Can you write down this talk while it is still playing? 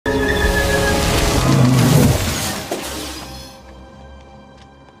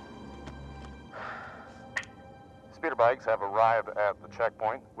MEIKEs have arrived at the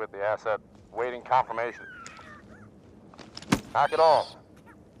checkpoint with the asset waiting confirmation. Knock it off.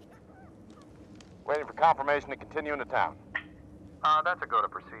 Waiting for confirmation to continue into town. That's a go to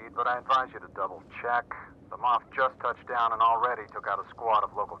proceed, but I advise you to double check. The Moth just touched down and already took out a squad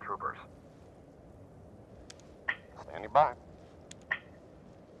of local troopers. Standing by.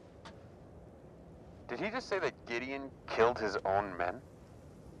 Did he just say that Gideon killed his own men?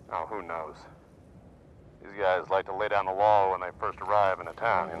 Oh, who knows? These guys like to lay down the law when they first arrive in a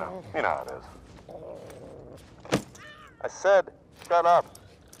town, you know. You know how it is. I said, shut up.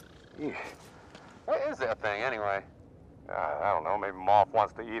 Eesh. What is that thing, anyway? I don't know, maybe Moth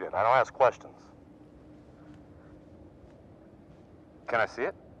wants to eat it. I don't ask questions. Can I see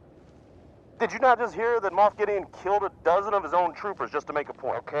it? Did you not just hear that Moff Gideon killed a dozen of his own troopers just to make a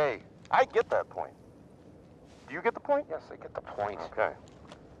point? Okay. I get that point. Do you get the point? Yes, I get the point. Okay.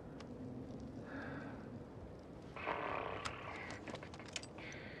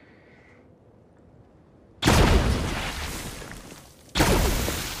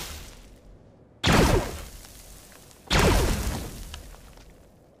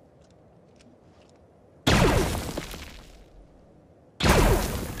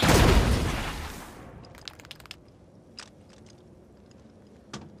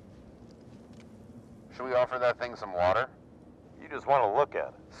 Should we offer that thing some water? You just want to look at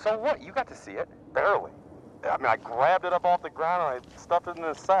it. So what? You got to see it. Barely. I mean, I grabbed it up off the ground and I stuffed it in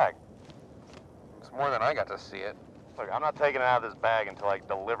this sack. It's more than I got to see it. Look, I'm not taking it out of this bag until I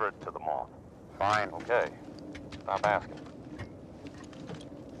deliver it to the Moth. Fine. Okay. Stop asking.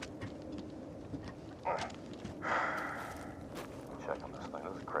 Check on this thing.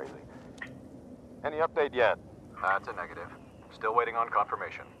 This is crazy. Any update yet? That's a negative. Still waiting on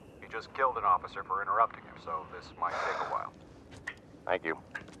confirmation. He just killed an officer for interrupting him, so this might take a while. Thank you.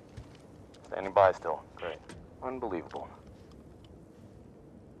 Standing by still. Great. Unbelievable.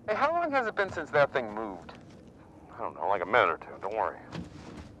 Hey, how long has it been since that thing moved? I don't know, like a minute or two. Don't worry.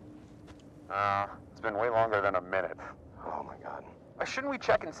 It's been way longer than a minute. Oh my God. Shouldn't we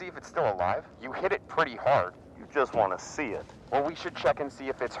check and see if it's still alive? You hit it pretty hard. You just want to see it. Well, we should check and see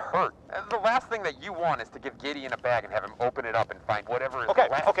if it's hurt. The last thing that you want is to give Gideon a bag and have him open it up and find whatever is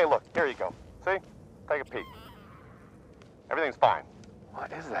left. Okay, look. Here you go. See? Take a peek. Everything's fine.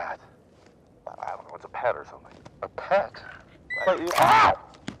 What is that? I don't know. It's a pet or something. A pet? Ow!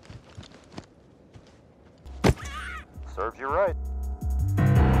 Serves you right.